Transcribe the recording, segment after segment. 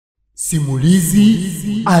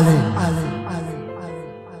Simulizi ale.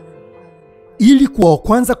 Ili kuwa wa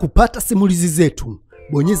kwanza kupata simulizi zetu,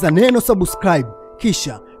 bonyeza neno subscribe,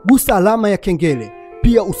 kisha gusa alama ya kengele.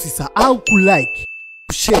 Pia usisahau kulike,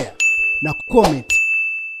 kushare na kucomment.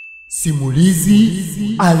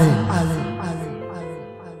 Simulizi ale.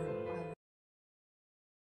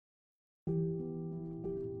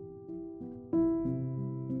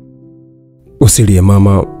 Usilie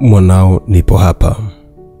mama, mwanao, nipo hapa.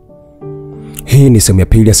 Hii ni sehemu ya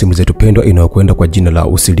pili ya simulizi yetu pendwa inayokwenda kwa jina la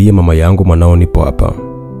Usilie mama yangu, mwanao, nipo hapa.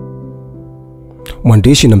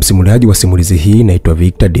 Mwandishi na msimuliaji wa simulizi hii naitwa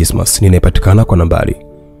Victor Dismas. Ninapatikana kwa nambari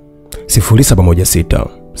 0716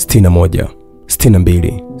 61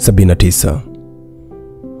 62 79.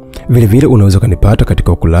 Vile vile unaweza kunipata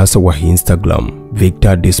katika ukurasa wa Instagram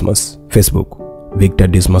Victor Dismas, Facebook Victor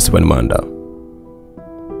Dismas Vanmanda.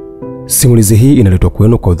 Simulizi hii inaletwa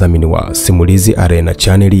kwenu kwa udhamini wa Simulizi Arena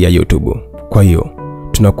channel ya YouTube. Kwa hiyo,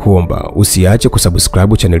 tunakuomba usiache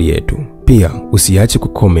kusubscribe channel yetu. Pia usiache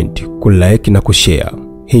kucomment, kulike na kushare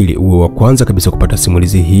ili uwe wa kwanza kabisa kupata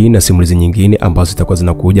simulizi hii na simulizi nyingine ambazo zitakuwa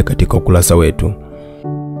zinakuja katika ukurasa wetu.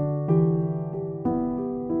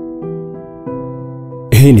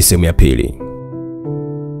 Hii ni sehemu ya pili.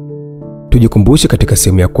 Tujikumbushe katika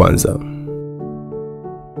sehemu ya kwanza.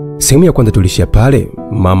 Sehemu ya kwanza tulishia pale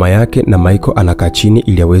mama yake na Michael anakaa chini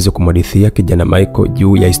ili aweze kumhadithia kijana Michael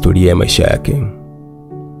juu ya historia ya maisha yake.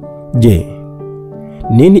 Je,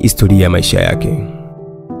 nini historia ya maisha yake?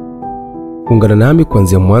 Ungana nami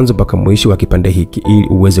kuanzia mwanzo mpaka mwisho wa kipande hiki ili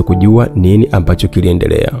uweze kujua nini ambacho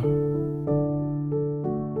kiliendelea.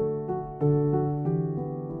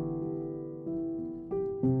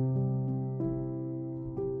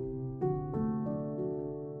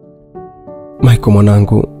 Michael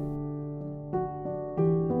mwanangu,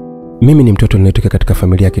 mimi ni mtoto ninayetoka katika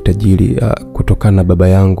familia ya kitajiri kutokana na baba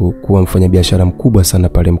yangu kuwa mfanyabiashara mkubwa sana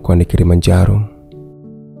pale mkoani Kilimanjaro.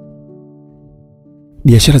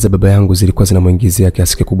 Biashara za baba yangu zilikuwa zinamuingizia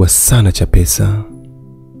kiasi kikubwa sana cha pesa.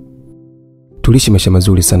 Tuliishi maisha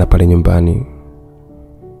mazuri sana pale nyumbani.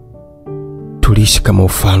 Tuliishi kama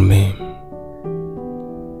ufalme.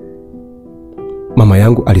 Mama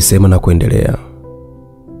yangu alisema na kuendelea.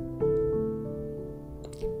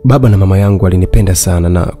 Baba na mama yangu walinipenda sana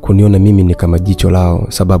na kuniona mimi ni kama jicho lao,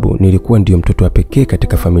 sababu nilikuwa ndio mtoto wa pekee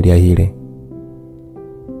katika familia ile.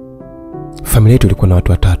 Familia yetu ilikuwa na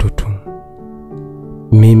watu watatu tu.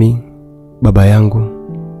 Mimi, baba yangu,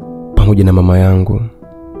 pamoja na mama yangu.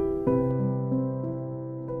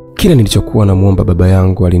 Kila nilichokuwa namuomba baba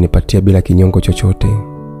yangu alinipatia bila kinyongo chochote.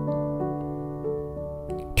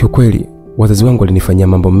 Kiukweli, wazazi wangu walinifanyia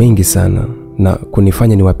mambo mengi sana na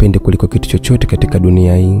kunifanya niwapende kuliko kitu chochote katika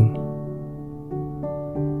dunia hii.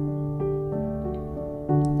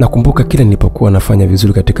 Nakumbuka kila nilipokuwa nafanya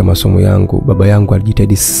vizuri katika masomo yangu, baba yangu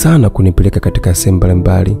alijitahidi sana kunipeleka katika sehemu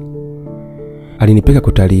mbalimbali. Alinipeleka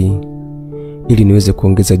kutalii ili niweze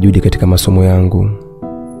kuongeza juhudi katika masomo yangu.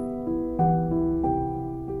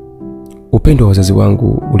 Upendo wa wazazi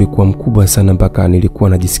wangu ulikuwa mkubwa sana mpaka nilikuwa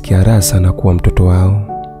najisikia raha sana kuwa mtoto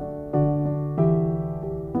wao.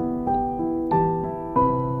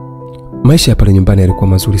 Maisha ya pale nyumbani yalikuwa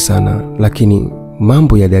mazuri sana, lakini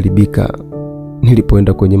mambo yaliharibika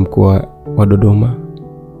nilipoenda kwenye mkoa wa Dodoma.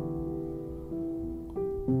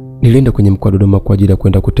 Nilienda kwenye mkoa wa Dodoma kwa ajili ya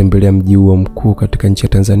kwenda kutembelea mji huo mkuu katika nchi ya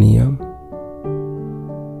Tanzania.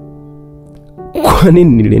 Kwa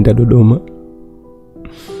nini nilienda Dodoma?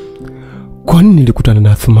 Kwa nini nilikutana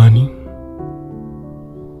na Athumani?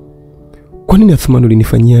 Kwa nini Athumani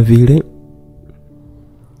ulinifanyia vile?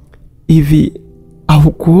 Hivi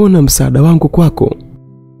au kuona msaada wangu kwako?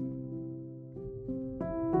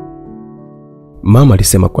 Mama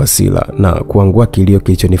alisema kwa hasira na kuangua kilio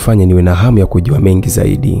kilichonifanya niwe na hamu ya kujua mengi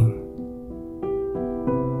zaidi.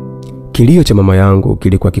 Kilio cha mama yangu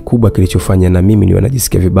kilikuwa kikubwa kilichofanya na mimi niwe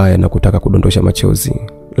najisikia vibaya na kutaka kudondosha machozi,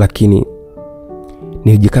 lakini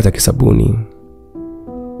nilijikaza kisabuni.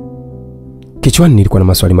 Kichwani nilikuwa na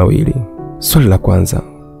maswali mawili. Swali la kwanza,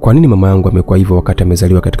 kwa nini mama yangu amekuwa hivyo wakati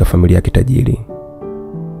amezaliwa katika familia ya kitajiri?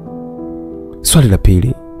 Swali la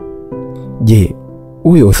pili, je,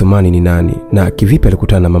 huyo Athumani ni nani na kivipi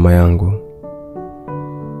alikutana na mama yangu?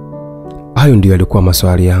 Hayo ndio yalikuwa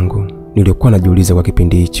maswali yangu niliyokuwa najiuliza kwa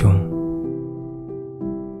kipindi hicho.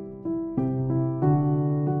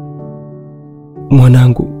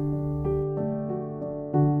 Mwanangu,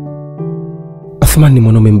 Athumani ni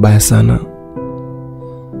mwanaume mbaya sana.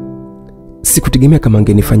 Sikutegemea kama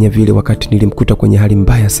angenifanya vile wakati nilimkuta kwenye hali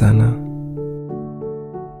mbaya sana.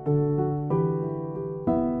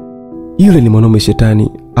 Yule ni mwanaume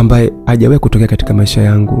shetani ambaye hajawahi kutokea katika maisha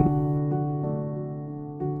yangu.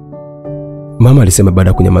 Mama alisema baada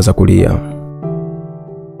ya kunyamaza kulia.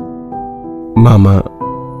 Mama,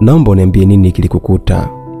 naomba uniambie nini kilikukuta,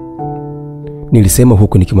 nilisema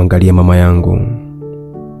huku nikimwangalia mama yangu.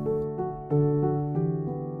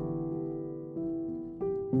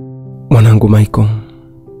 Mwanangu Michael,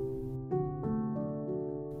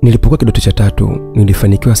 nilipokuwa kidato cha 3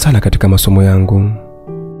 nilifanikiwa sana katika masomo yangu.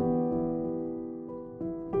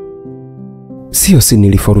 Si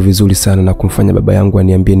nilifaulu vizuri sana na kumfanya baba yangu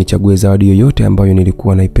aniambie nichague zawadi yoyote ambayo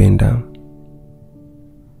nilikuwa naipenda.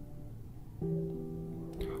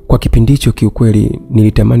 Kwa kipindi hicho kiukweli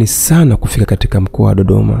nilitamani sana kufika katika mkoa wa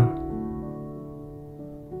Dodoma.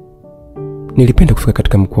 Nilipenda kufika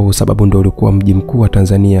katika mkoa huu sababu ndio ulikuwa mji mkuu wa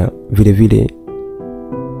Tanzania. Vile vile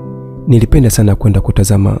nilipenda sana kwenda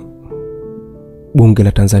kutazama bunge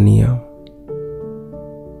la Tanzania.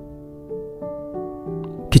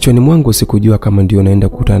 Kichwani mwangu sikujua kama ndio naenda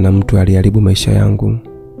kukutana na mtu aliyeharibu maisha yangu.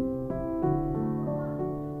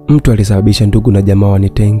 Mtu alisababisha ndugu na jamaa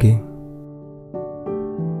wanitenge.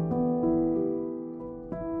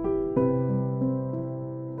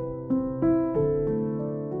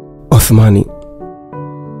 Othmani,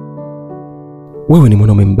 wewe ni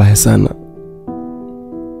mwanaume mbaya sana.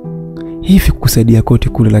 Hivi kukusaidia koti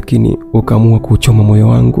kule lakini ukaamua kuchoma moyo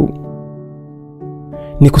wangu.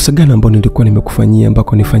 Ni kosa gani ambalo nilikuwa nimekufanyia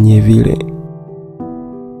mpaka nifanyie vile?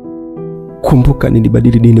 Kumbuka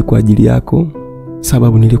nilibadili dini kwa ajili yako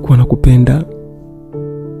sababu nilikuwa nakupenda.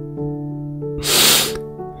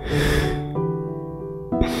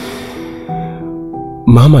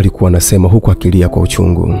 Mama alikuwa anasema huku akilia kwa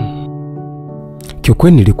uchungu.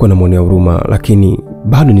 Kiukweli nilikuwa namwonea huruma, lakini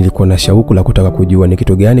bado nilikuwa na shauku la kutaka kujua ni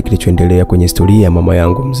kitu gani kilichoendelea kwenye historia ya mama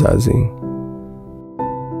yangu mzazi.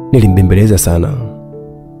 Nilimbembeleza sana.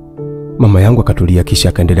 Mama yangu akatulia kisha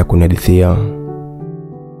akaendelea kunihadithia.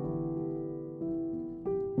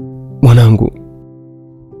 Mwanangu,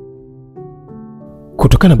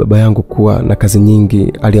 kutokana baba yangu kuwa na kazi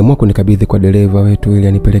nyingi, aliamua kunikabidhi kwa dereva wetu ili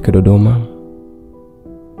anipeleke Dodoma.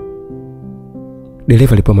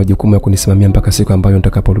 Dereva alipewa majukumu ya kunisimamia mpaka siku ambayo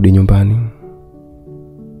nitakaporudi nyumbani.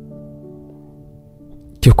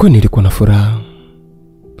 Kiukweli nilikuwa na furaha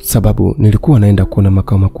sababu nilikuwa naenda kuona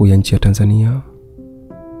makao makuu ya nchi ya Tanzania.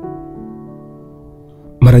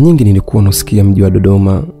 Mara nyingi nilikuwa nasikia mji wa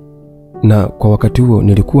Dodoma, na kwa wakati huo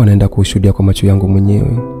nilikuwa naenda kushuhudia kwa macho yangu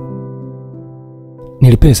mwenyewe.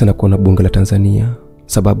 Nilipenda sana kuona bunge la Tanzania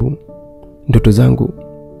sababu ndoto zangu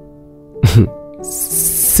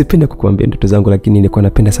sipenda kukuambia ndoto zangu, lakini nilikuwa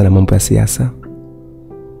napenda sana mambo ya siasa.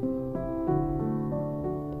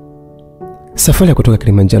 Safari ya kutoka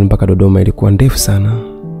Kilimanjaro mpaka Dodoma ilikuwa ndefu sana.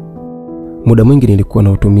 Muda mwingi nilikuwa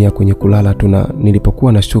nautumia kwenye kulala tu, na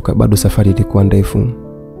nilipokuwa nashuka bado safari ilikuwa ndefu.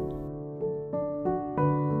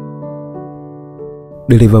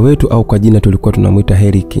 Dereva wetu, au kwa jina tulikuwa tunamuita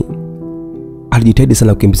Heriki, alijitahidi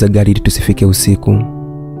sana kukimbiza gari ili tusifike usiku.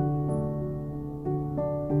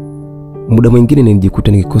 Muda mwingine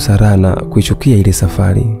nilijikuta nikikosa raha na kuichukia ile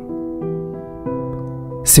safari.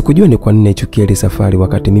 Sikujua ni kwa nini naichukia ile safari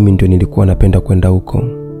wakati mimi ndio nilikuwa napenda kwenda huko.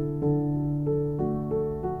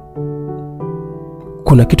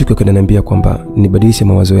 Kuna kitu kile kinaniambia kwamba nibadilishe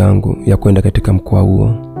mawazo yangu ya kwenda katika mkoa huo.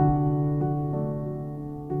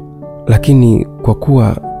 Lakini kwa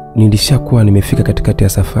kuwa nilishakuwa nimefika katikati ya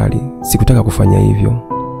safari, sikutaka kufanya hivyo.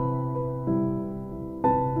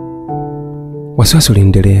 Wasiwasi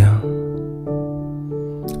uliendelea.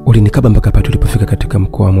 Ulinikaba mpaka pale tulipofika katika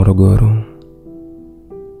mkoa wa Morogoro.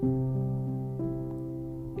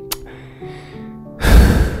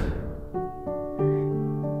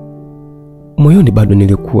 Moyoni bado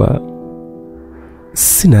nilikuwa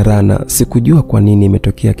sina raha, sikujua kwa nini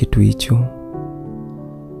imetokea kitu hicho.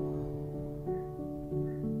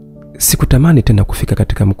 Sikutamani tena kufika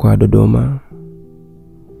katika mkoa wa Dodoma,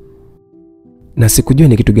 na sikujua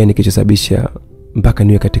ni kitu gani kilichosababisha mpaka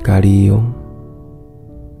niwe katika hali hiyo.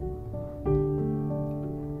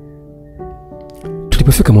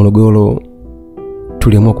 Tulipofika Morogoro,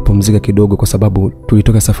 tuliamua kupumzika kidogo kwa sababu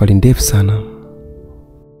tulitoka safari ndefu sana.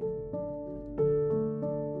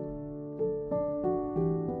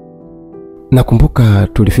 Nakumbuka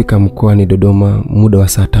tulifika mkoani Dodoma muda wa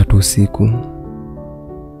saa 3 usiku.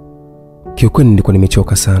 Kiukweli nilikuwa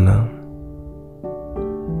nimechoka sana.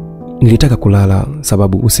 Nilitaka kulala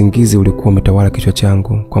sababu usingizi ulikuwa umetawala kichwa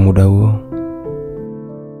changu kwa muda huo.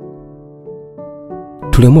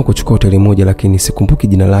 Tuliamua kuchukua hoteli moja, lakini sikumbuki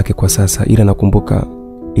jina lake kwa sasa, ila nakumbuka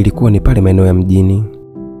ilikuwa ni pale maeneo ya mjini.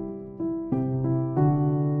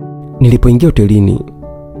 Nilipoingia hotelini,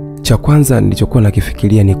 cha kwanza nilichokuwa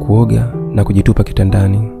nakifikiria ni kuoga na kujitupa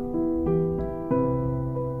kitandani.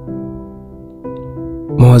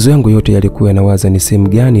 Mawazo yangu yote yalikuwa yanawaza ni sehemu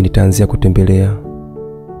gani nitaanzia kutembelea.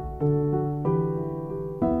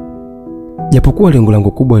 Japokuwa lengo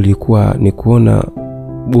langu kubwa lilikuwa ni kuona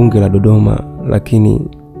bunge la Dodoma, lakini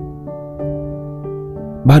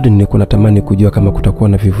bado nilikuwa natamani kujua kama kutakuwa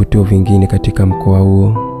na vivutio vingine katika mkoa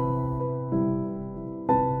huo.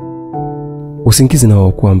 Usingizi nao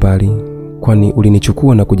haukuwa mbali, kwani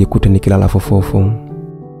ulinichukua na kujikuta nikilala fofofo.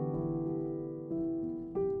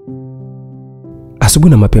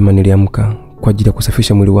 Asubuhi na mapema niliamka kwa ajili ya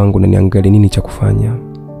kusafisha mwili wangu na niangalie nini cha kufanya.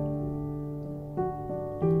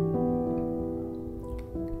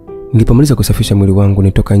 Nilipomaliza kusafisha mwili wangu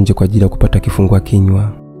nitoka nje kwa ajili ya kupata kifungua kinywa.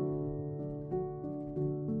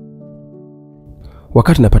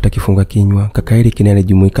 Wakati napata kifungua kinywa, kaka Eric naye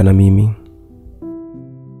alijumuika na mimi.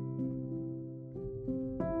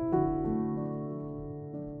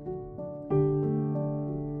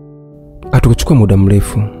 Hatukuchukua muda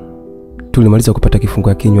mrefu. Tulimaliza kupata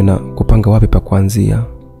kifungua kinywa na kupanga wapi pa kuanzia.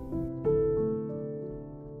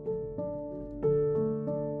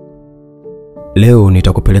 Leo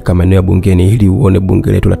nitakupeleka maeneo ya bungeni ili uone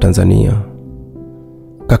bunge letu la Tanzania,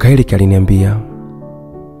 kaka Eric aliniambia.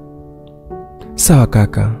 Sawa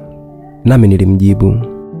kaka, nami nilimjibu.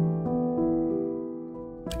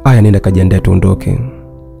 Aya, nenda kajiandae tuondoke,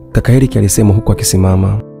 kaka Eric alisema huku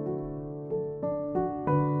akisimama.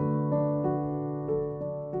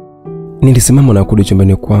 Nilisimama na kurudi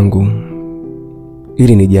chumbani kwangu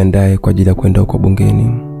ili nijiandae kwa ajili ya kwenda huko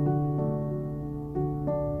bungeni.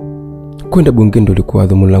 Kwenda bungeni ndio lilikuwa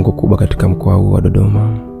dhumuni langu kubwa katika mkoa huu wa Dodoma.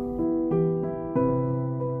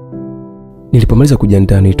 Nilipomaliza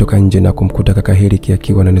kujiandaa nilitoka nje na kumkuta kaka Eric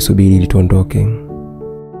akiwa ananisubiri ili tuondoke.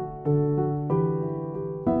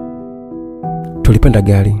 Tulipanda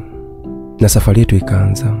gari na safari yetu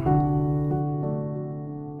ikaanza.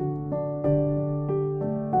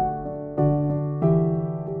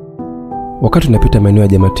 Wakati tunapita maeneo ya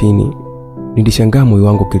Jamatini, nilishangaa moyo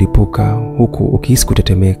wangu ukilipuka huku ukihisi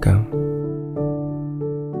kutetemeka.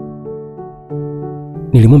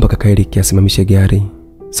 Nilimwomba kaka Eric asimamishe gari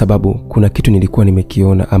sababu kuna kitu nilikuwa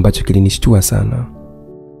nimekiona ambacho kilinishtua sana.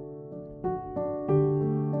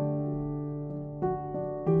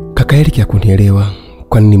 Kaka Eric hakunielewa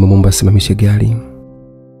kwa nini nimemwomba asimamishe gari.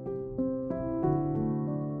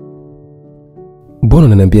 Mbona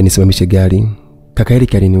unaniambia nisimamishe gari? Kaka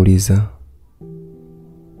Eric aliniuliza.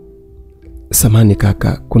 Samahani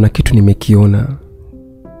kaka, kuna kitu nimekiona,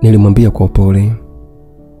 nilimwambia kwa upole.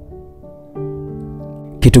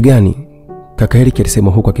 Kitu gani? Kaka Eric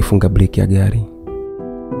alisema huku akifunga breki ya gari.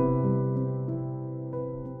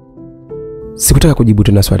 Sikutaka kujibu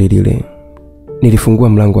tena swali lile. Nilifungua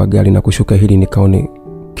mlango wa gari na kushuka ili nikaone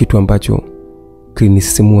kitu ambacho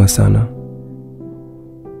kilinisisimua sana.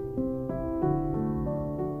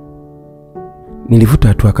 Nilivuta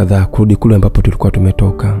hatua kadhaa kurudi kule ambapo tulikuwa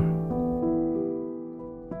tumetoka.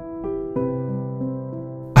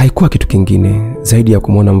 Haikuwa kitu kingine zaidi ya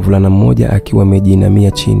kumwona mvulana mmoja akiwa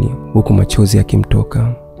amejiinamia chini huku machozi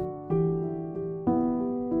yakimtoka.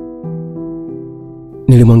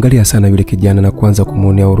 Nilimwangalia sana yule kijana na kuanza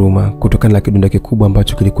kumuonea huruma kutokana na kidonda kikubwa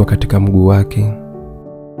ambacho kilikuwa katika mguu wake.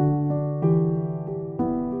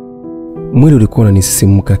 Mwili ulikuwa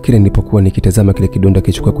unanisisimka kile nilipokuwa nikitazama kile kidonda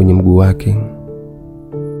kichukua kwenye mguu wake.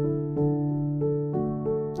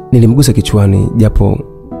 Nilimgusa kichwani japo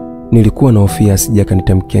nilikuwa na hofia asije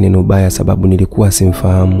akanitamkia neno baya sababu nilikuwa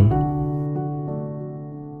simfahamu.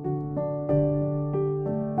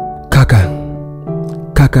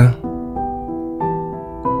 Kaka.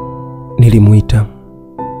 Nilimuita.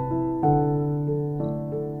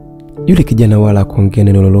 Yule kijana wala kuongea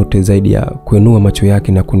neno lolote zaidi ya kuinua macho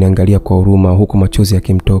yake na kuniangalia kwa huruma huku machozi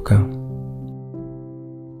yakimtoka.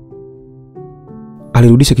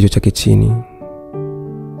 Alirudisha kichwa chake chini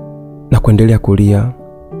na kuendelea kulia.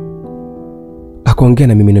 Hakuongea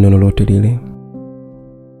na mimi neno lolote lile.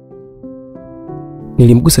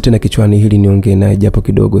 Nilimgusa tena kichwani ili niongee naye japo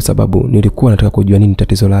kidogo sababu nilikuwa nataka kujua nini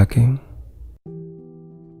tatizo lake.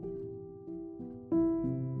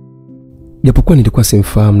 Japokuwa nilikuwa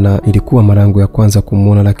simfahamu na ilikuwa mara yangu ya kwanza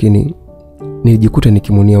kumuona, lakini nilijikuta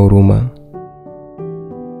nikimuonea huruma.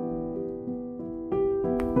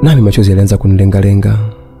 Nami machozi yalianza kunilenga-lenga.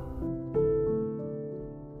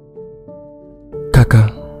 Kaka,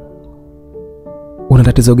 una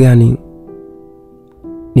tatizo gani?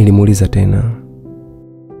 Nilimuuliza tena.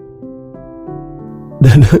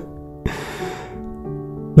 Dada,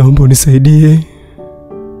 naomba unisaidie.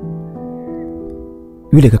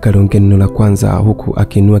 Yule kaka aliongea neno la kwanza huku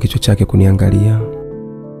akiinua kichwa chake kuniangalia.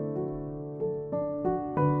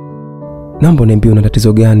 Naomba niambie una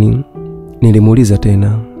tatizo gani? Nilimuuliza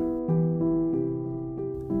tena.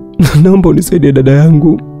 Naomba unisaidie dada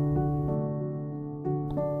yangu,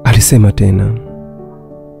 alisema tena.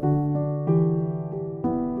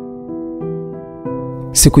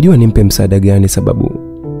 Sikujua nimpe msaada gani sababu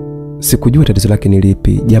sikujua tatizo lake ni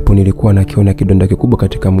lipi, japo nilikuwa nakiona kidonda kikubwa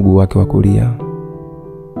katika mguu wake wa kulia.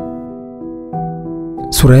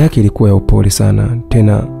 Sura yake ilikuwa ya upole sana,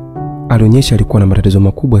 tena alionyesha alikuwa na matatizo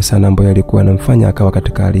makubwa sana ambayo yalikuwa yanamfanya akawa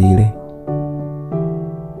katika hali ile.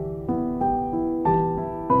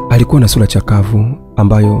 Alikuwa na sura chakavu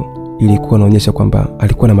ambayo ilikuwa inaonyesha kwamba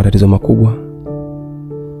alikuwa na matatizo makubwa.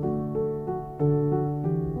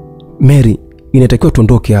 Mary, inatakiwa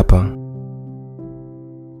tuondoke hapa,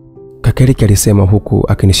 kaka yake alisema huku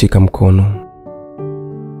akinishika mkono.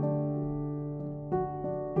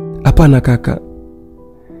 Hapana kaka,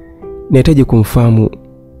 nahitaji kumfahamu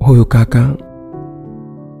huyu kaka,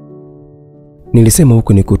 nilisema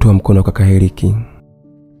huku nikutoa mkono wa kaka Heliki.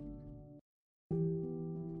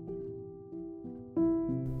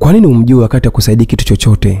 Kwa nini umjua wakati akusaidia kitu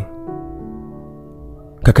chochote?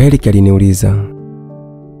 Kaka Heliki aliniuliza.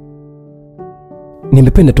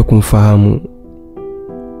 Nimependa tu kumfahamu,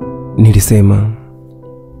 nilisema.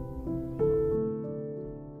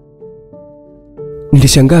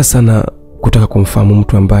 Nilishangaa sana kutaka kumfahamu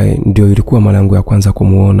mtu ambaye ndio ilikuwa mara yangu ya kwanza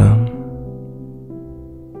kumuona.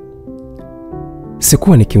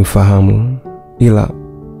 Sikuwa nikimfahamu, ila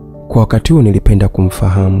kwa wakati huo nilipenda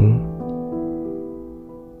kumfahamu.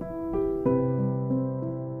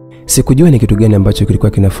 Sikujua ni kitu gani ambacho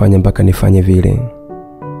kilikuwa kinafanya mpaka nifanye vile.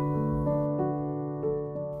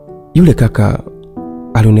 Yule kaka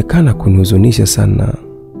alionekana kunihuzunisha sana.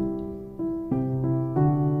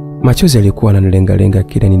 Machozi yalikuwa yananilenga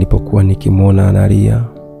kila nilipokuwa nikimwona analia.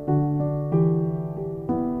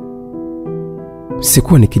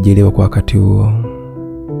 Sikuwa nikijielewa kwa wakati huo.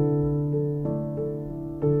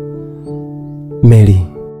 Mary,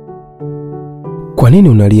 kwa nini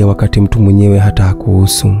unalia wakati mtu mwenyewe hata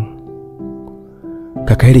hakuhusu?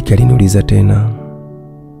 Kaka Heliki aliniuliza tena.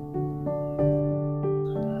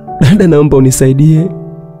 Dada, naomba unisaidie.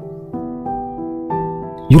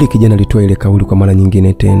 Yule kijana alitoa ile kauli kwa mara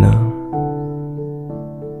nyingine tena.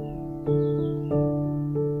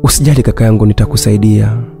 Usijali kaka yangu,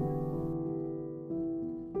 nitakusaidia,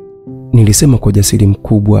 nilisema kwa ujasiri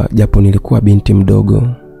mkubwa, japo nilikuwa binti mdogo.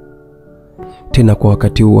 Tena kwa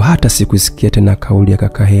wakati huo hata sikusikia tena kauli ya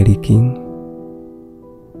kaka Heliki.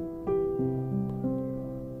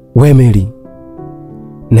 We Mary,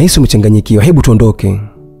 nahisi umechanganyikiwa, hebu tuondoke,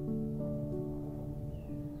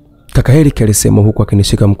 kaka Heliki alisema huku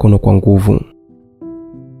akinishika mkono kwa nguvu.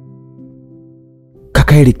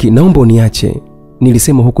 Kaka Heliki, naomba uniache,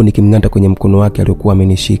 nilisema huku nikimng'ata kwenye mkono wake aliokuwa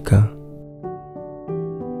amenishika.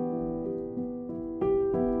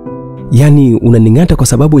 Yaani unaning'ata kwa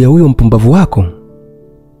sababu ya huyo mpumbavu wako?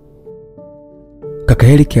 Kaka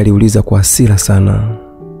Heliki aliuliza kwa hasira sana.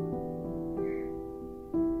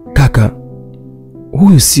 Kaka,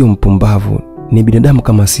 huyu sio mpumbavu, ni binadamu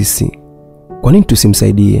kama sisi. Kwa nini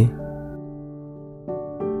tusimsaidie?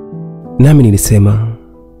 Nami nilisema,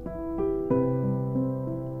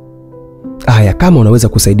 haya, kama unaweza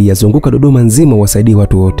kusaidia, zunguka Dodoma nzima uwasaidie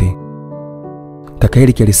watu wote, kaka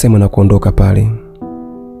Heliki alisema na kuondoka pale.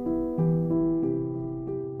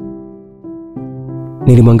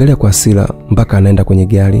 Nilimwangalia kwa hasira mpaka anaenda kwenye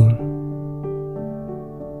gari.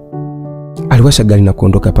 Aliwasha gari na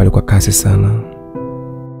kuondoka pale kwa kasi sana.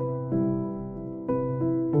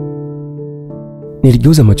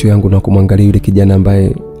 Niligeuza macho yangu na kumwangalia yule kijana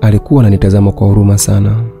ambaye alikuwa ananitazama kwa huruma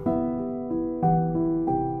sana.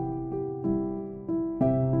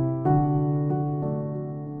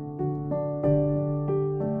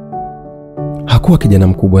 Hakuwa kijana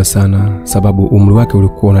mkubwa sana, sababu umri wake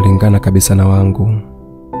ulikuwa unalingana kabisa na wangu.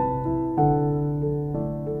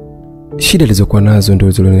 Shida alizokuwa nazo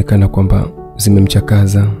ndio zilionekana kwamba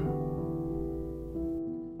zimemchakaza.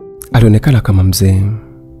 Alionekana kama mzee.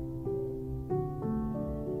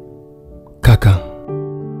 Kaka,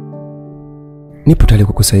 nipo tayari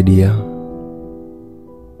kukusaidia,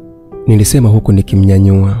 nilisema huku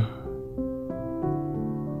nikimnyanyua.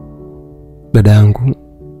 Dada yangu,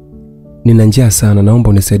 nina njaa sana, naomba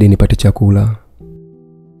unisaidie nipate chakula,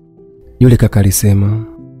 yule kaka alisema.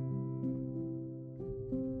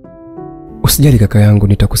 Usijali kaka yangu,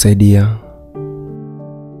 nitakusaidia,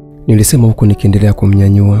 nilisema huku nikiendelea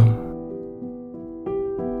kumnyanyua.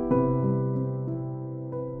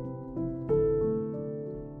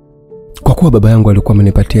 Kwa kuwa baba yangu alikuwa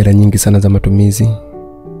amenipatia hela nyingi sana za matumizi,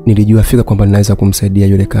 nilijua fika kwamba ninaweza kumsaidia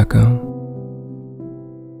yule kaka.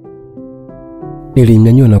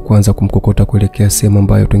 Nilimnyanyua na kuanza kumkokota kuelekea sehemu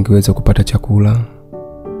ambayo tungeweza kupata chakula.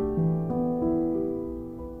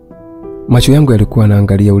 Macho yangu yalikuwa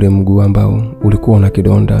yanaangalia ule mguu ambao ulikuwa na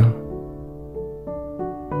kidonda.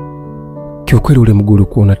 Kiukweli ule mguu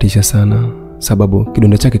ulikuwa unatisha sana, sababu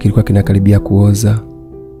kidonda chake kilikuwa kinakaribia kuoza.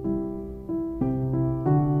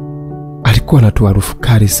 Alikuwa anatoa harufu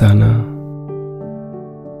kali sana.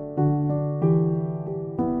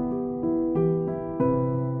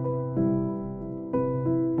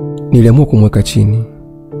 Niliamua kumweka chini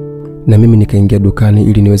na mimi nikaingia dukani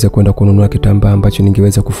ili niweze kwenda kununua kitambaa ambacho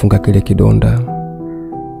ningeweza kufunga kile kidonda.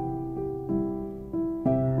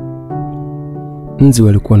 Nzi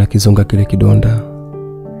walikuwa nakizonga kile kidonda,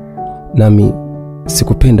 nami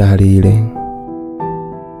sikupenda hali ile.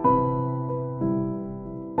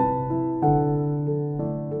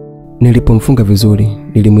 Nilipomfunga vizuri,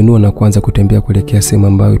 nilimwinua na kuanza kutembea kuelekea sehemu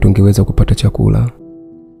ambayo tungeweza kupata chakula.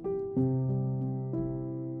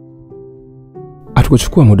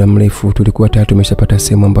 Hatukuchukua muda mrefu, tulikuwa tayari tumeshapata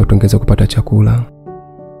sehemu ambayo tungeweza kupata chakula.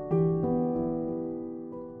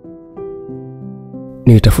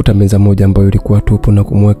 Nilitafuta meza moja ambayo ilikuwa tupu na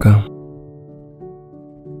kumweka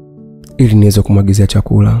ili niweze kumwagizia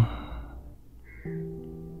chakula.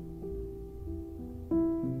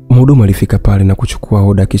 Mhudumu alifika pale na kuchukua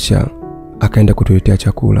oda, kisha akaenda kutuletea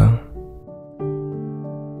chakula.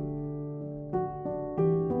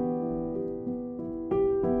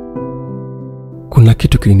 Kuna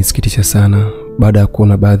kitu kilinisikitisha sana baada ya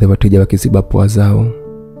kuona baadhi ya wateja wakiziba pua zao.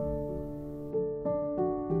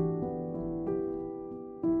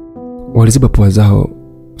 Waliziba pua zao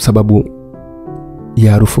sababu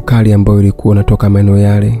ya harufu kali ambayo ilikuwa inatoka maeneo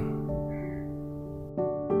yale.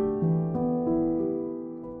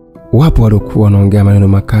 Wapo walikuwa wanaongea maneno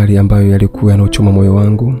makali ambayo yalikuwa yanachoma moyo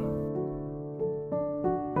wangu.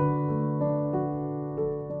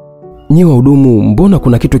 "Nyi wahudumu, mbona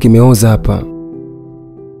kuna kitu kimeoza hapa?"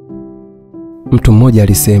 Mtu mmoja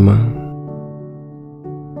alisema.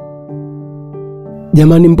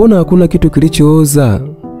 "Jamani, mbona hakuna kitu kilichooza?"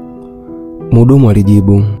 Mhudumu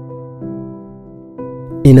alijibu.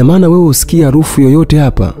 "Ina maana wewe usikia harufu yoyote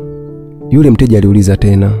hapa?" Yule mteja aliuliza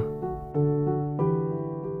tena.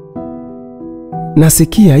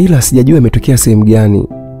 "Nasikia, ila sijajua imetokea sehemu gani,"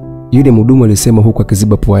 yule mhudumu alisema huku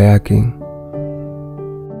akiziba pua yake.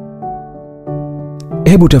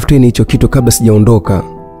 "Hebu tafuteni hicho kitu kabla sijaondoka,"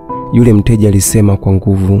 yule mteja alisema kwa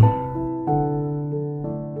nguvu.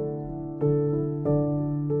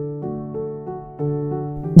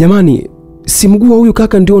 "Jamani, si mguu wa huyu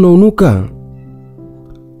kaka ndio unaunuka?"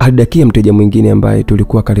 alidakia mteja mwingine ambaye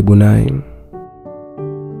tulikuwa karibu naye.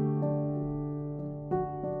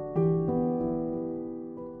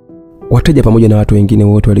 Wateja pamoja na watu wengine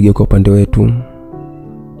wote waligeuka upande wetu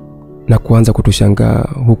na kuanza kutushangaa,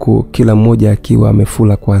 huku kila mmoja akiwa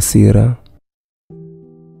amefula kwa hasira.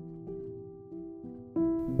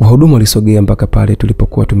 Wahudumu walisogea mpaka pale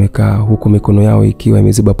tulipokuwa tumekaa, huku mikono yao ikiwa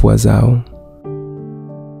imeziba pua zao.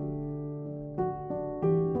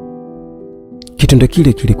 Kitendo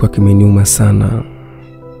kile kilikuwa kimeniuma sana,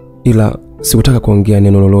 ila sikutaka kuongea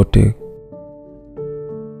neno lolote.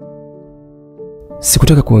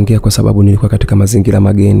 Sikutaka kuongea kwa sababu nilikuwa katika mazingira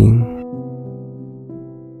mageni.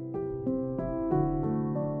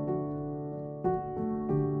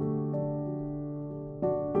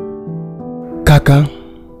 "Kaka,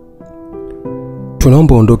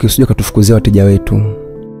 tunaomba uondoke, usije kutufukuzia wateja wetu,"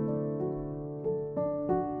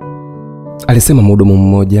 alisema mhudumu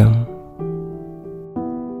mmoja.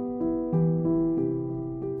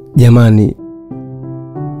 "Jamani,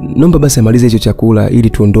 naomba basi amalize hicho chakula ili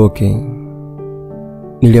tuondoke,"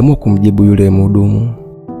 niliamua kumjibu yule mhudumu.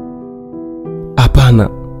 "Hapana,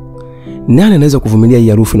 nani anaweza kuvumilia hii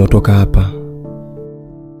harufu inayotoka hapa?"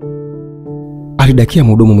 alidakia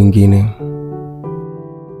mhudumu mwingine.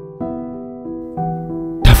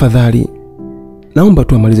 "Tafadhali, naomba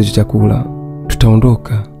tu amalize hicho chakula,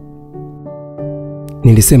 tutaondoka,"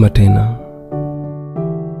 nilisema tena.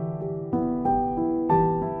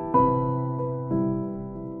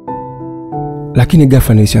 Lakini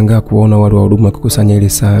ghafla nilishangaa kuona wale wahudumu wakikusanya ile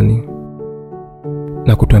sahani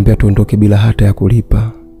na kutuambia tuondoke bila hata ya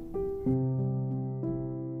kulipa.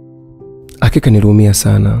 Hakika niliumia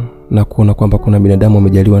sana na kuona kwamba kuna binadamu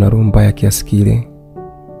wamejaliwa na roho mbaya kiasi kile.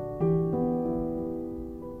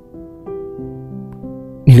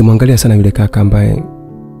 Nilimwangalia sana yule kaka ambaye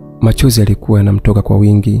machozi yalikuwa yanamtoka kwa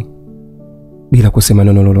wingi bila kusema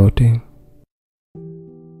neno lolote.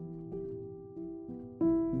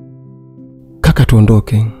 "Kaka,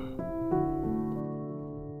 tuondoke,"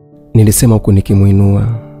 nilisema huku nikimuinua.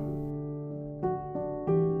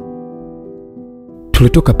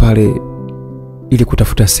 Tulitoka pale ili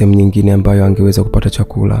kutafuta sehemu nyingine ambayo angeweza kupata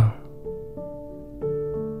chakula.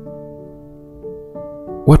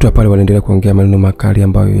 Watu wa pale waliendelea kuongea maneno makali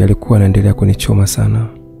ambayo yalikuwa yanaendelea kunichoma sana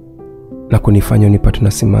na kunifanya nipate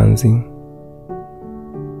na simanzi.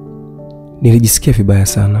 Nilijisikia vibaya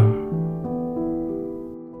sana.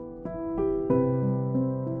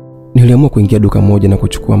 Niliamua kuingia duka moja na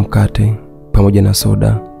kuchukua mkate pamoja na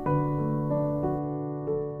soda.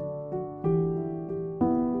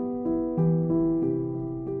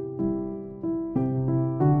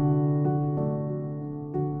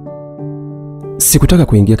 Sikutaka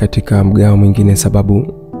kuingia katika mgao mwingine sababu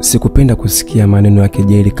sikupenda kusikia maneno ya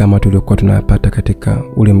kejeli kama tuliokuwa tunayapata katika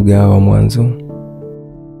ule mgao wa mwanzo.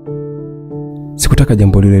 Sikutaka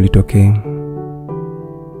jambo lile litokee.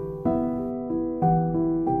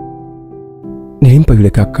 Nilimpa yule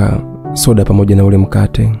kaka soda pamoja na ule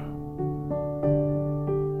mkate.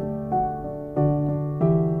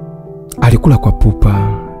 Alikula kwa pupa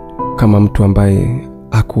kama mtu ambaye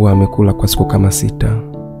hakuwa amekula kwa siku kama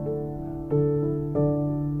 6.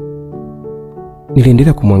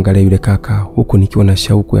 Niliendelea kumwangalia yule kaka huku nikiwa na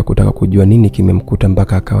shauku ya kutaka kujua nini kimemkuta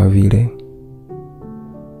mpaka akawa vile.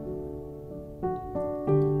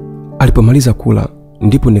 Alipomaliza kula,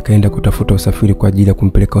 ndipo nikaenda kutafuta usafiri kwa ajili ya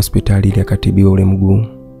kumpeleka hospitali ili akatibiwe ule mguu.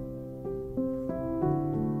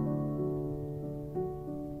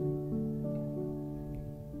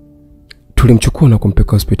 Tulimchukua na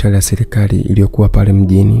kumpeleka hospitali ya serikali iliyokuwa pale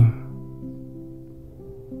mjini.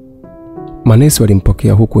 Manesi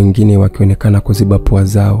walimpokea huku wengine wakionekana kuziba pua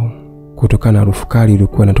zao kutokana na harufu kali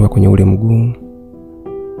iliyokuwa inatoka kwenye ule mguu.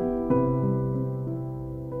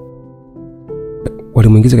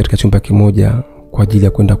 Walimuingiza katika chumba kimoja kwa ajili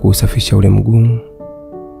ya kwenda kuusafisha ule mguu.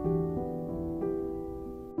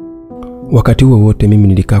 Wakati huo wote mimi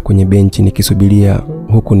nilikaa kwenye benchi nikisubiria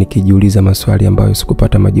huku nikijiuliza maswali ambayo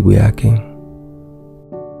sikupata majibu yake.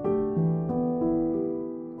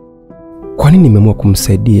 Kwa nini nimeamua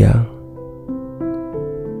kumsaidia?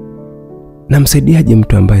 Namsaidiaje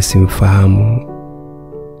mtu ambaye simfahamu?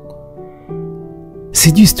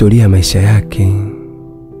 Sijui historia ya maisha yake.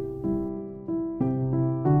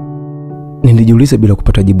 Nilijiuliza bila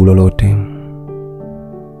kupata jibu lolote.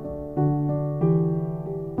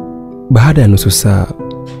 Baada ya nusu saa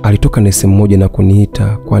alitoka nesi mmoja na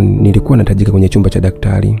kuniita kwani nilikuwa nahitajika kwenye chumba cha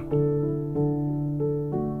daktari.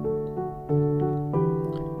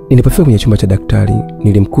 Nilipofika kwenye chumba cha daktari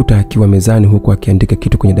nilimkuta akiwa mezani huku akiandika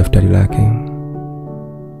kitu kwenye daftari lake.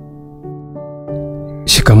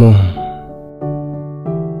 Shikamoo.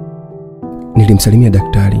 Nilimsalimia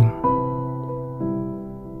daktari.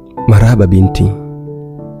 Marahaba binti.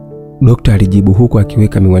 Daktari alijibu huku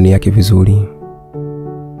akiweka miwani yake vizuri.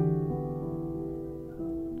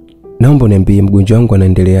 Naomba niambie mgonjwa wangu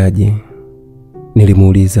anaendeleaje?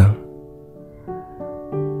 Nilimuuliza.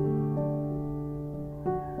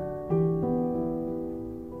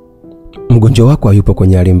 Mgonjwa wako hayupo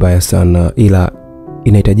kwenye hali mbaya sana ila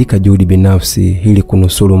inahitajika juhudi binafsi ili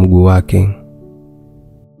kunusuru mguu wake,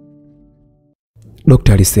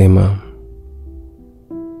 daktari alisema.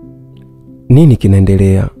 Nini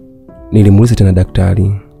kinaendelea? Nilimuuliza tena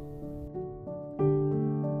daktari.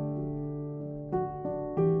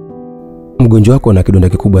 Mgonjwa wako ana kidonda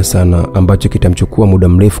kikubwa sana ambacho kitamchukua muda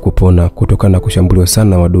mrefu kupona kutokana na kushambuliwa sana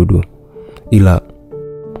na wadudu. Ila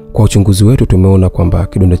kwa uchunguzi wetu tumeona kwamba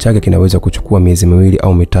kidonda chake kinaweza kuchukua miezi 2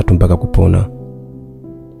 au 3 mpaka kupona.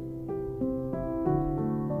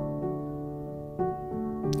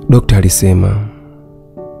 Daktari alisema.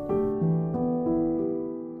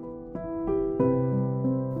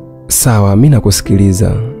 Sawa, mimi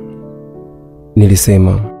nakusikiliza.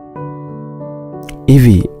 Nilisema.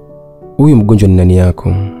 Hivi huyu mgonjwa ni nani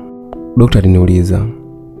yako? Daktari aliniuliza.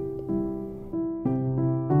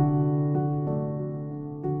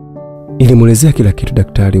 Nilimuelezea kila kitu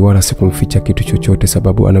daktari, wala sikumficha kitu chochote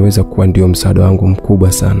sababu anaweza kuwa ndio msaada wangu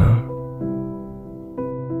mkubwa sana.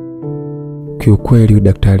 Kiukweli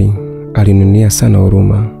daktari alinionea sana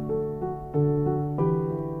huruma.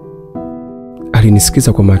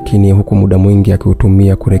 Alinisikiza kwa makini huku muda mwingi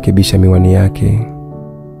akiutumia kurekebisha miwani yake.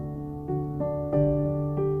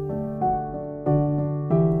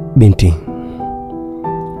 Binti,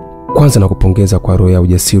 kwanza nakupongeza kwa roho ya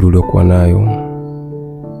ujasiri uliokuwa nayo.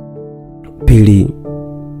 Pili,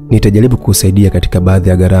 nitajaribu kusaidia katika baadhi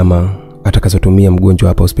ya gharama atakazotumia mgonjwa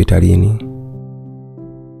hapa hospitalini,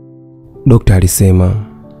 daktari alisema.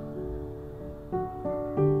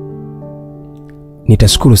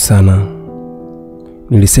 Nitashukuru sana,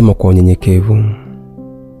 nilisema kwa unyenyekevu.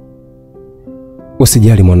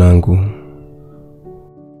 Usijali mwanangu.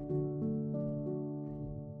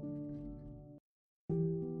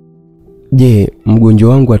 Je, mgonjwa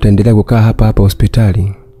wangu ataendelea kukaa hapa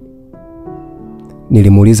hospitali?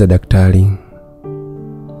 Nilimuuliza daktari.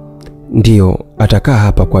 Ndiyo, atakaa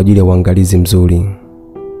hapa kwa ajili ya uangalizi mzuri,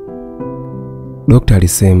 daktari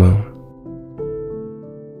alisema.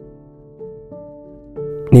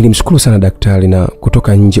 Nilimshukuru sana daktari na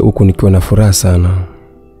kutoka nje huku nikiwa na furaha sana.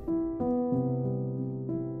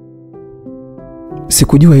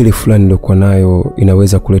 Sikujua ile fulani niliyokuwa nayo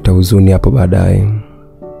inaweza kuleta huzuni hapo baadaye.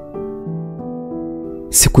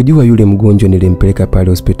 Sikujua yule mgonjwa nilimpeleka pale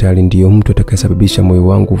hospitali ndiyo mtu atakayesababisha moyo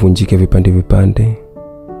wangu uvunjike vipande vipande.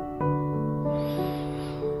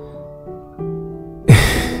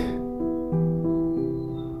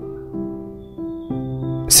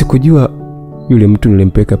 Sikujua yule mtu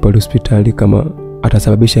nilimpeleka pale hospitali kama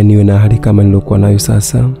atasababisha niwe na hali kama nilokuwa nayo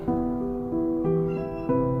sasa.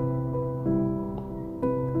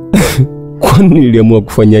 Kwa nini niliamua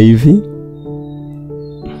kufanya hivi?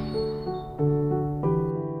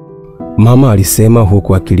 Mama alisema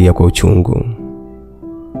huku akilia kwa uchungu.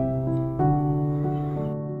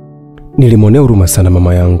 Nilimwonea huruma sana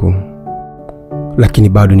mama yangu, lakini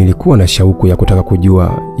bado nilikuwa na shauku ya kutaka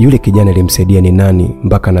kujua yule kijana alimsaidia ni nani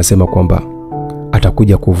mpaka anasema kwamba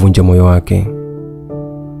atakuja kuvunja moyo wake.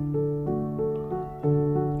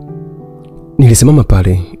 Nilisimama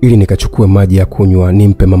pale ili nikachukue maji ya kunywa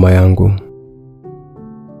nimpe mama yangu.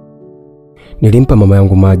 Nilimpa mama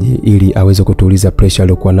yangu maji ili aweze kutuliza pressure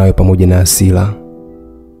aliyokuwa nayo pamoja na hasira.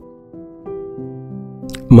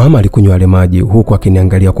 Mama alikunywa yale maji huku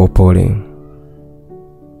akiniangalia kwa upole.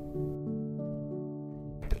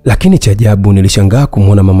 Lakini cha ajabu nilishangaa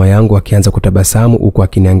kumwona mama yangu akianza kutabasamu huku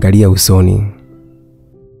akiniangalia usoni.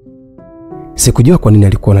 Sikujua kwa nini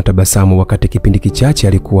alikuwa anatabasamu wakati kipindi kichache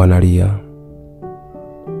alikuwa analia.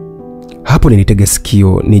 Hapo nilitega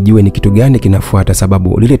sikio nijue ni kitu gani kinafuata,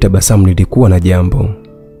 sababu lile tabasamu lilikuwa na jambo.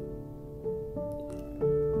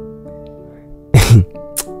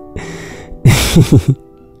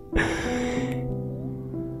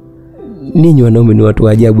 Ninyi wanaume ni watu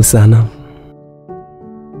wa ajabu sana,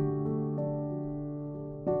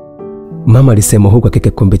 mama alisema huku akika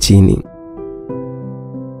kikombe chini.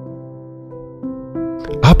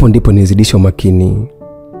 Hapo ndipo nilizidisha umakini.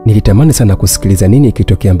 Nilitamani sana kusikiliza nini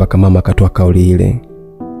ikitokea mpaka mama akatoa kauli ile.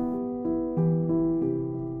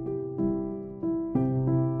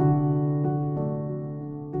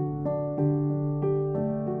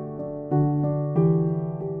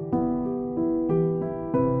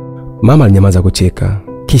 Mama alinyamaza kucheka,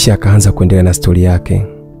 kisha akaanza kuendelea na stori yake.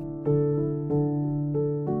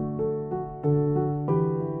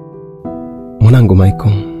 Mwanangu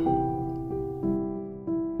Michael,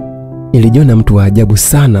 nilijiona mtu wa ajabu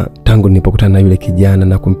sana tangu nilipokutana na yule kijana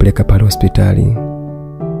na kumpeleka pale hospitali.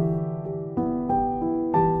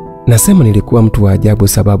 Nasema nilikuwa mtu wa ajabu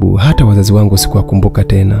sababu hata wazazi wangu sikuwakumbuka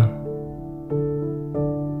tena.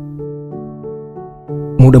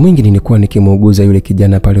 Muda mwingi nilikuwa nikimuuguza yule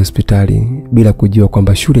kijana pale hospitali bila kujua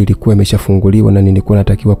kwamba shule ilikuwa imeshafunguliwa na nilikuwa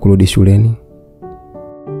natakiwa kurudi shuleni.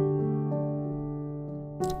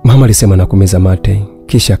 Mama alisema na kumeza mate,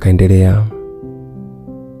 kisha akaendelea.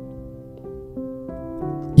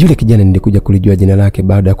 Yule kijana nilikuja kulijua jina lake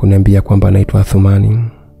baada ya kuniambia kwamba anaitwa Athumani.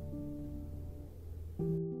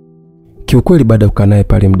 Kiukweli baada ya kukaa naye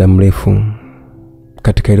pale muda mrefu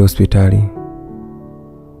katika ile hospitali,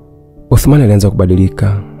 Athumani alianza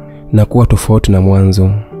kubadilika na kuwa tofauti na mwanzo.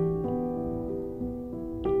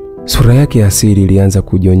 Sura yake ya asili ilianza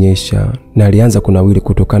kujionyesha na alianza kunawiri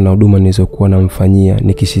kutokana na huduma nilizokuwa namfanyia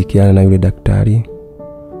nikishirikiana na yule daktari.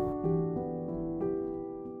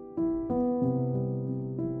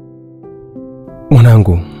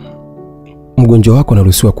 Mwanangu, mgonjwa wako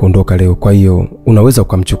anaruhusiwa kuondoka leo, kwa hiyo unaweza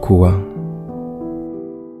ukamchukua.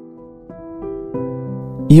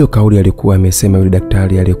 Hiyo kauli alikuwa amesema yule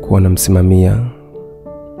daktari aliyekuwa anamsimamia.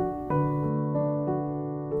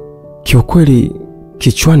 Kiukweli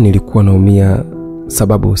kichwani nilikuwa naumia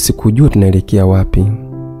sababu sikujua tunaelekea wapi.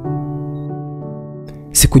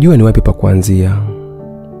 Sikujua ni wapi pa kuanzia.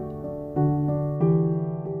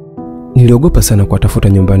 Niliogopa sana kuwatafuta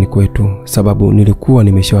nyumbani kwetu sababu nilikuwa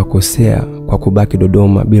nimeshawakosea kwa kubaki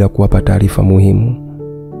Dodoma bila kuwapa taarifa muhimu.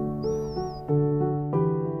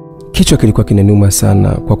 Kichwa kilikuwa kinaniuma sana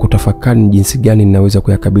kwa kutafakari jinsi gani ninaweza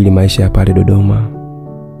kuyakabili maisha ya pale Dodoma.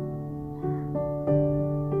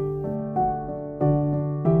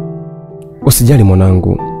 Usijali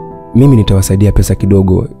mwanangu, mimi nitawasaidia pesa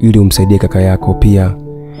kidogo ili umsaidie kaka yako, pia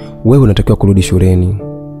wewe unatakiwa kurudi shuleni,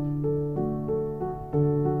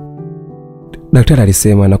 daktari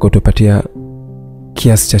alisema na kutupatia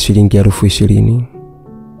kiasi cha shilingi 20,000.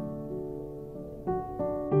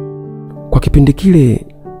 Kwa kipindi kile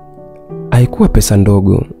haikuwa pesa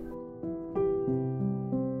ndogo,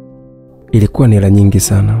 ilikuwa ni hela nyingi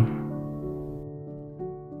sana.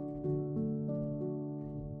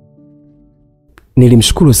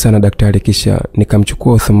 Nilimshukuru sana daktari, kisha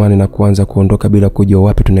nikamchukua Othmani na kuanza kuondoka bila kujua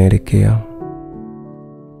wapi tunaelekea.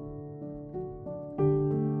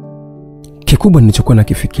 Kikubwa nilichokuwa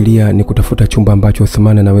nakifikiria ni kutafuta chumba ambacho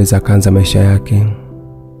Othmani anaweza akaanza maisha yake.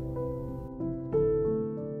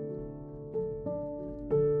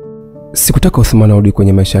 Sikutaka Othmani arudi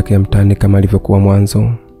kwenye maisha yake ya mtaani kama alivyokuwa mwanzo.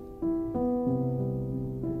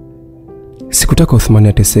 Sikutaka Othmani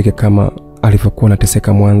ateseke kama alivyokuwa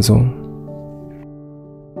anateseka mwanzo.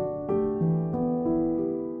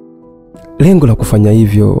 Lengo la kufanya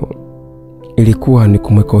hivyo ilikuwa ni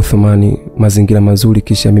kumweka Othmani mazingira mazuri,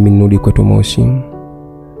 kisha mimi nirudi kwetu Moshi.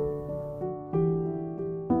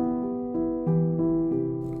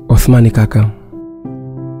 Othmani kaka,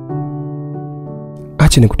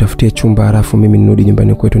 acha nikutafutie chumba halafu mimi nirudi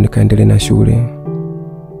nyumbani kwetu nikaendelee na shule,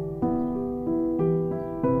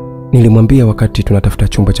 nilimwambia wakati tunatafuta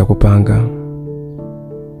chumba cha kupanga.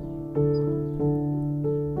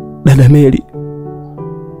 Dada Mary,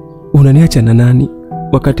 unaniacha na nani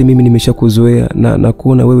wakati mimi nimeshakuzoea na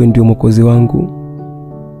kuona wewe ndio mwokozi wangu?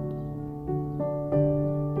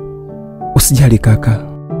 Usijali kaka,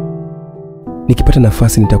 nikipata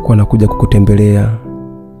nafasi nitakuwa nakuja kukutembelea,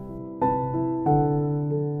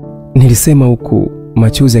 nilisema huku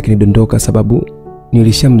machozi yakinidondoka, sababu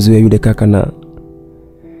nilishamzoea yule kaka na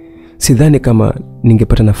sidhani kama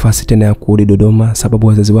ningepata nafasi tena ya kurudi Dodoma, sababu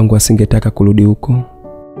wazazi wangu wasingetaka kurudi huko.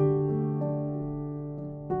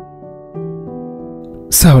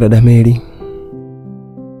 Sawa dada Mary,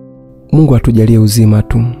 Mungu atujalie uzima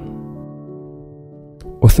tu.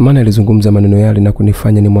 Othmani alizungumza maneno yale na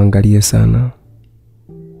kunifanya nimwangalie sana.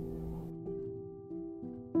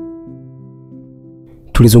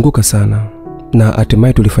 Tulizunguka sana na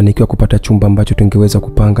hatimaye tulifanikiwa kupata chumba ambacho tungeweza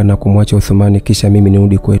kupanga na kumwacha Othmani, kisha mimi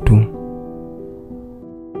nirudi kwetu.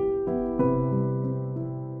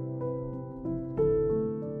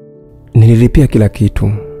 Nililipia kila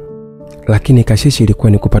kitu, lakini kashishi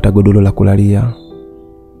ilikuwa ni kupata godoro la kulalia.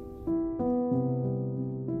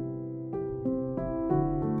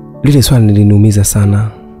 Lile swali liliniumiza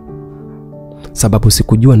sana, sababu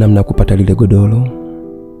sikujua namna ya kupata lile godoro.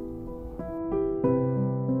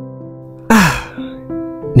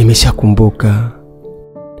 Nimeshakumbuka,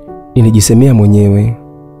 nilijisemea mwenyewe.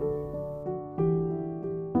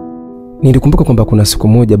 Nilikumbuka kwamba kuna siku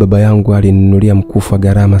moja baba yangu alininunulia mkufu wa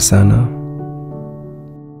gharama sana.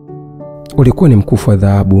 Ulikuwa ni mkufu wa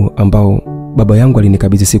dhahabu ambao baba yangu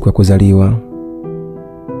alinikabidhi siku ya kuzaliwa.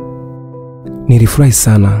 Nilifurahi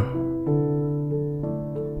sana.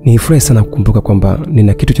 Nilifurahi sana kukumbuka kwamba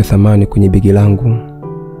nina kitu cha thamani kwenye begi langu.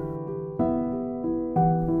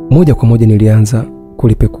 Moja kwa moja nilianza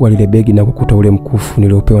kulipekua lile begi na kukuta ule mkufu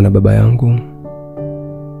niliopewa na baba yangu.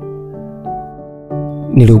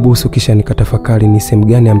 Niliubusu kisha nikatafakari ni sehemu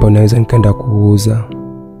gani ambayo naweza nikaenda kuuza.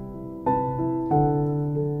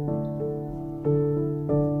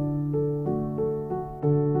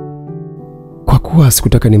 Kwa kuwa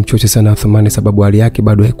sikutaka nimchoche sana Othmani, sababu hali yake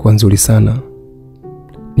bado haikuwa nzuri sana,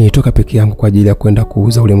 nilitoka peke yangu kwa ajili ya kwenda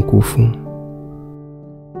kuuza ule mkufu.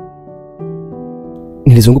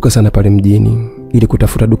 Nilizunguka sana pale mjini ili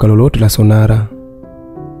kutafuta duka lolote la sonara.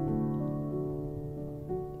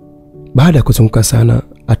 Baada ya kuzunguka sana,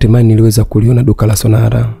 hatimaye niliweza kuliona duka la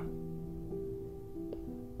sonara.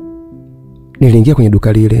 Niliingia kwenye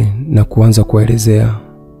duka lile na kuanza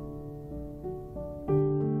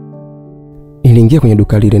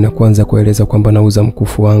kuelezea. Kwamba nauza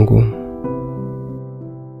mkufu wangu.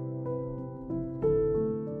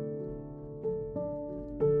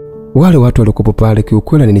 Wale watu waliokuwa pale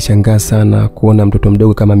kiukweli nilishangaa sana kuona mtoto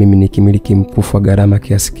mdogo kama mimi nikimiliki mkufu wa gharama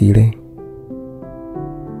kiasi kile.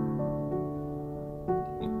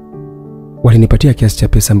 Walinipatia kiasi cha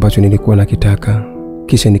pesa ambacho nilikuwa nakitaka,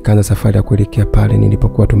 kisha nikaanza safari ya kuelekea pale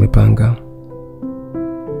nilipokuwa tumepanga.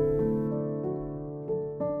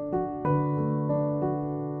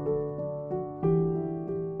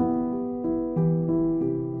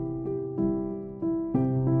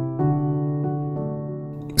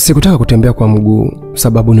 Sikutaka kutembea kwa mguu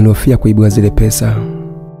sababu nilihofia kuibiwa zile pesa.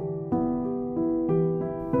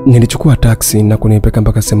 Nilichukua taksi na kunipeleka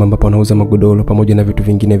mpaka sehemu ambapo wanauza magodoro pamoja na vitu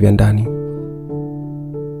vingine vya ndani.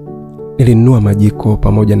 Nilinunua majiko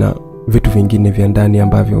pamoja na vitu vingine vya ndani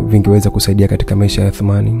ambavyo vingeweza kusaidia katika maisha ya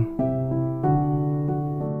Othmani.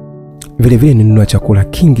 Vile vile nilinunua chakula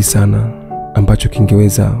kingi sana ambacho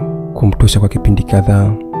kingeweza kumtosha kwa kipindi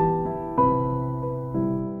kadhaa.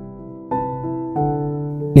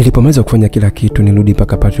 Nilipomaliza kufanya kila kitu, nilirudi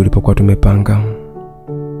mpaka pale tulipokuwa tumepanga.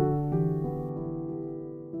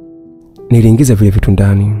 Niliingiza vile vitu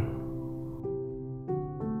ndani.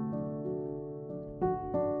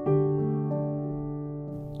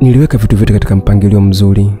 Niliweka vitu vyote katika mpangilio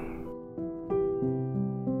mzuri.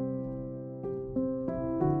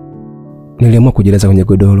 Niliamua kujilaza kwenye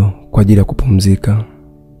godoro kwa ajili ya kupumzika.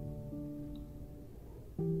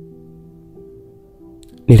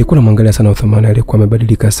 Nilikuwa namwangalia sana Uthmani aliyekuwa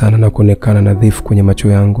amebadilika sana na kuonekana nadhifu kwenye macho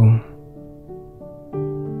yangu.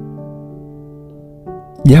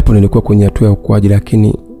 Japo nilikuwa kwenye hatua ya ukuaji,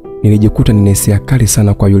 lakini nilijikuta nina hisia kali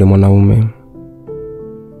sana kwa yule mwanaume.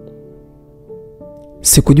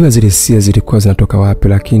 Sikujua zile hisia zilikuwa zinatoka wapi,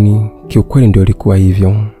 lakini kiukweli ndio ilikuwa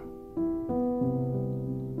hivyo.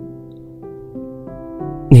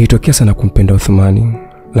 Nilitokea sana kumpenda Uthmani,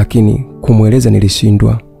 lakini kumweleza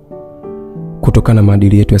nilishindwa kutokana na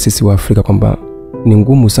maadili yetu ya sisi wa Afrika kwamba ni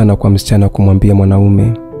ngumu sana kwa msichana kumwambia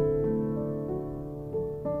mwanaume.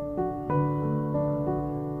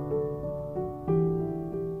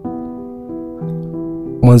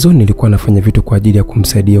 Mwanzoni nilikuwa nafanya vitu kwa ajili ya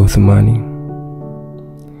kumsaidia Uthmani,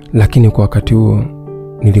 lakini kwa wakati huo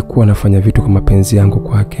nilikuwa nafanya vitu kwa mapenzi yangu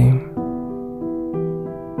kwake.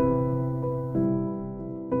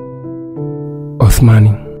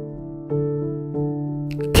 Uthmani,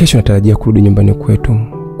 kesho natarajia kurudi nyumbani kwetu,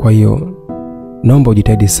 kwa hiyo naomba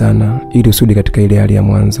ujitahidi sana ili usudi katika ile hali ya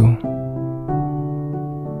mwanzo.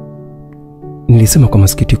 Nilisema kwa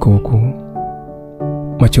masikitiko huku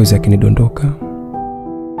machozi yakinidondoka.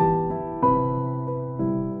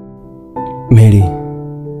 Mary,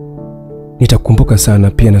 nitakukumbuka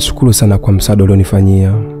sana, pia nashukuru sana kwa msaada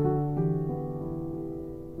ulionifanyia.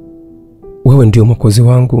 Wewe ndio mwokozi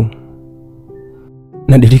wangu.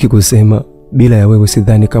 Nadiriki kusema bila ya wewe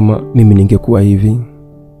sidhani kama mimi ningekuwa hivi.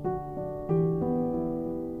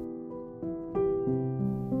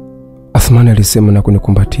 Uthmani alisema na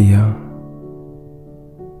kunikumbatia.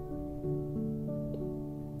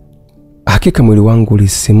 Hakika mwili wangu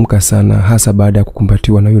ulisisimka sana, hasa baada ya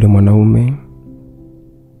kukumbatiwa na yule mwanaume.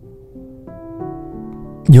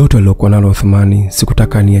 Joto alilokuwa nalo Uthmani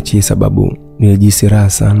sikutaka niachie, sababu nilijihisi raha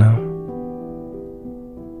sana.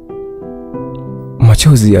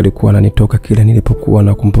 Machozi yalikuwa yananitoka kila nilipokuwa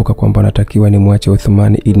nakumbuka kwamba natakiwa nimwache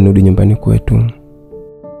Uthmani ili nirudi nyumbani kwetu.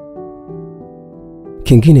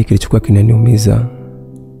 Kingine kilichokuwa kinaniumiza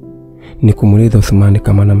ni kumuuliza Uthmani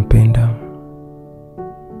kama nampenda.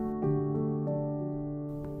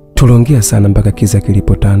 Tuliongea sana mpaka kiza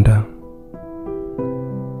kilipotanda.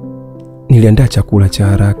 Niliandaa chakula cha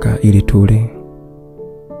haraka ili tule.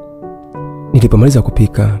 Nilipomaliza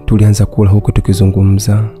kupika, tulianza kula huku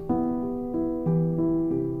tukizungumza.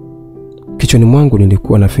 Kichwani mwangu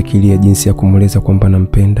nilikuwa nafikiria jinsi ya kumueleza kwamba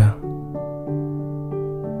nampenda.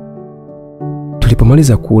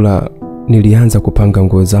 Tulipomaliza kula, nilianza kupanga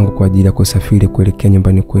nguo zangu kwa ajili ya kusafiri kuelekea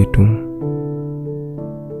nyumbani kwetu.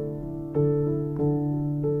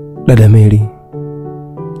 Dada Mary,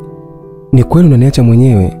 ni kweli unaniacha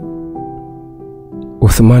mwenyewe?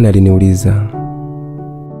 Uthmani aliniuliza.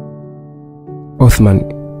 Uthmani,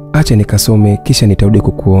 acha nikasome kisha nitarudi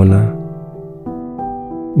kukuona,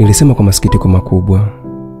 nilisema kwa masikitiko makubwa.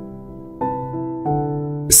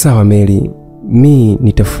 Sawa Mary, mimi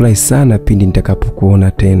nitafurahi sana pindi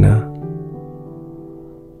nitakapokuona tena,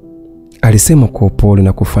 alisema kwa upole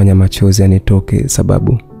na kufanya machozi yanitoke,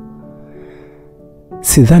 sababu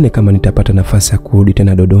sidhani kama nitapata nafasi ya kurudi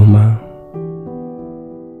tena Dodoma.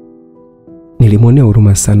 Nilimwonea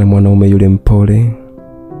huruma sana mwanaume yule mpole.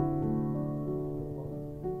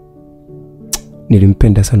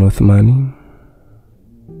 Nilimpenda sana Uthmani.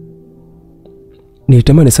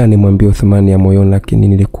 Nilitamani sana nimwambie Uthmani ya moyoni, lakini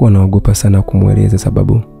nilikuwa naogopa sana kumweleza,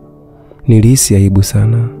 sababu nilihisi aibu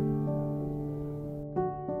sana.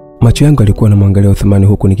 Macho yangu yalikuwa yanamwangalia Uthmani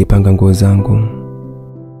huku nikipanga nguo zangu.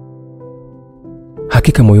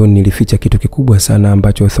 Hakika moyoni nilificha kitu kikubwa sana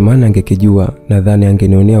ambacho Uthmani angekijua, nadhani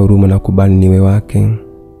angenionea huruma na kubali niwe wake.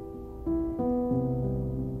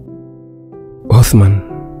 Uthmani,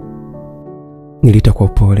 niliita kwa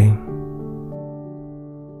upole.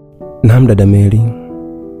 Naam dada Mary,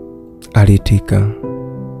 aliitika.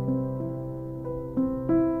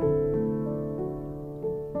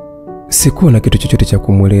 Sikuwa na kitu chochote cha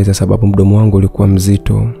kumweleza, sababu mdomo wangu ulikuwa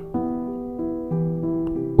mzito.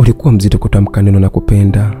 Ulikuwa mzito kutamka neno na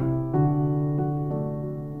kupenda.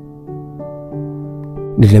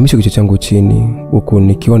 Nililamisha kichwa changu chini huku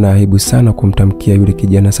nikiona aibu sana kumtamkia yule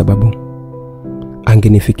kijana, sababu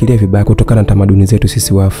angenifikiria vibaya kutokana na tamaduni zetu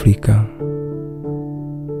sisi wa Afrika.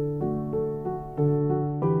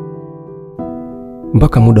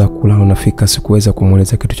 Mpaka muda wa kulala unafika, sikuweza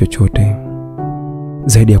kumweleza kitu chochote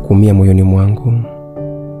zaidi ya kuumia moyoni mwangu.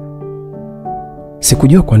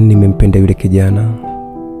 Sikujua kwa nini nimempenda yule kijana.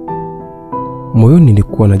 Moyoni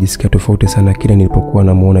nilikuwa najisikia tofauti sana kila nilipokuwa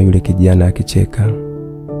namuona yule kijana akicheka.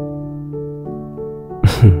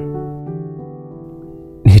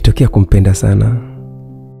 Nilijisikia kumpenda sana.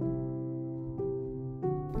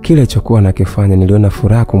 Kile alichokuwa anakifanya niliona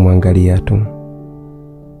furaha kumwangalia tu.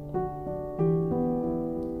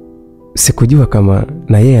 Sikujua kama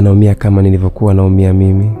na yeye anaumia kama nilivyokuwa naumia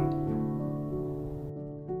mimi.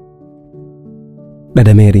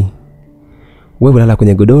 Dada Mary, wewe lala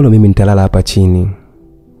kwenye godoro, mimi nitalala hapa chini,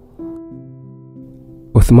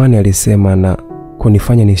 Uthmani alisema na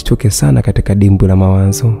kunifanya nishtuke sana katika dimbwi la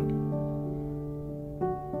mawazo.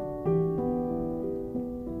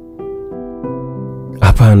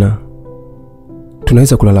 Hapana,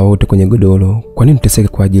 tunaweza kulala wote kwenye godoro, kwa nini mteseke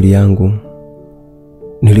kwa ajili yangu?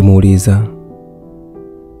 Nilimuuliza.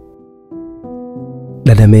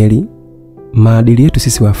 Dada Mary, maadili yetu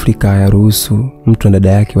sisi wa Afrika hayaruhusu mtu na dada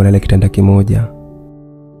yake walale kitanda kimoja,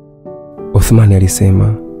 Uthmani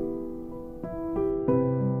alisema.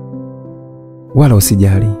 Wala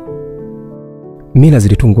usijali, mila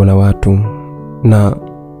zilitungwa na watu, na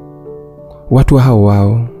watu hao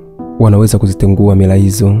wao wanaweza kuzitengua mila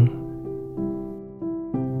hizo,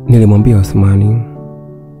 nilimwambia Uthmani.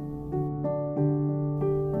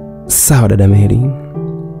 Sawa dada Mary,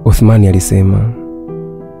 Uthmani alisema.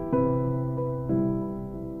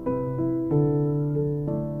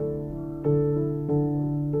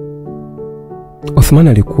 Uthmani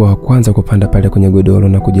alikuwa kwanza kupanda pale kwenye godoro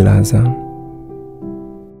na kujilaza.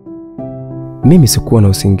 Mimi sikuwa na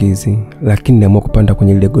usingizi, lakini niliamua kupanda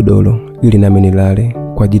kwenye lile godoro ili nami nilale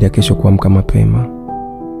kwa ajili ya kesho kuamka mapema.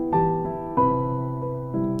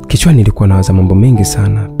 Kichwani nilikuwa nawaza mambo mengi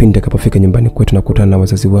sana pindi nitakapofika nyumbani kwetu na kukutana na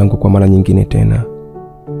wazazi wangu kwa mara nyingine tena.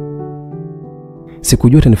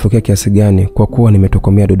 Sikujua itanifokea kiasi gani kwa kuwa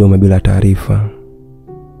nimetokomea Dodoma bila taarifa.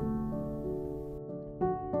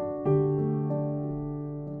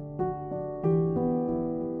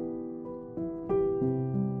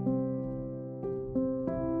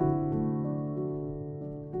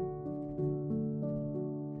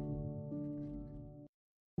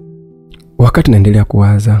 Wakati naendelea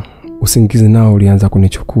kuwaza, usingizi nao ulianza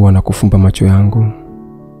kunichukua na kufumba macho yangu.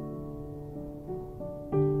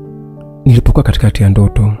 Nilipokuwa katikati ya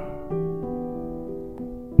ndoto,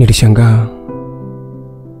 nilishangaa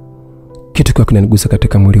kitu kiwa kinanigusa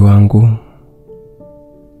katika mwili wangu.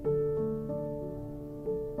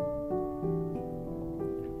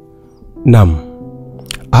 Naam,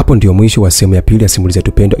 hapo ndio mwisho wa sehemu ya pili ya simulizi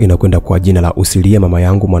yetu pendwa inayokwenda kwa jina la Usilie mama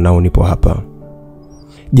yangu mwanao nipo hapa.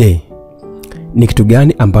 Je, ni kitu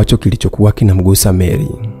gani ambacho kilichokuwa kinamgusa Mary?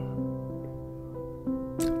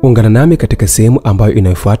 Ungana nami katika sehemu ambayo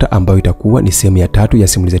inayofuata, ambayo itakuwa ni sehemu ya 3 ya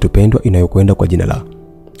simulizi yetu pendwa inayokwenda kwa jina la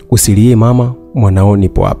Usilie mama mwanao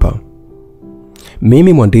nipo hapa.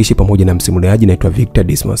 Mimi mwandishi pamoja na msimuliaji naitwa Victor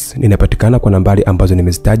Dismas. Ninapatikana kwa nambari ambazo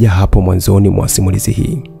nimezitaja hapo mwanzoni mwa simulizi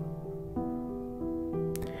hii.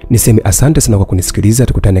 Niseme asante sana kwa kunisikiliza.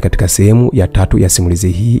 Tukutane katika sehemu ya 3 ya simulizi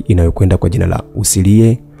hii inayokwenda kwa jina la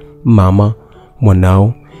Usilie mama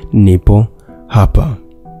mwanao nipo hapa.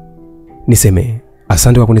 Niseme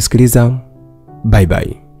asante kwa kunisikiliza. Bye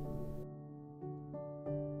bye.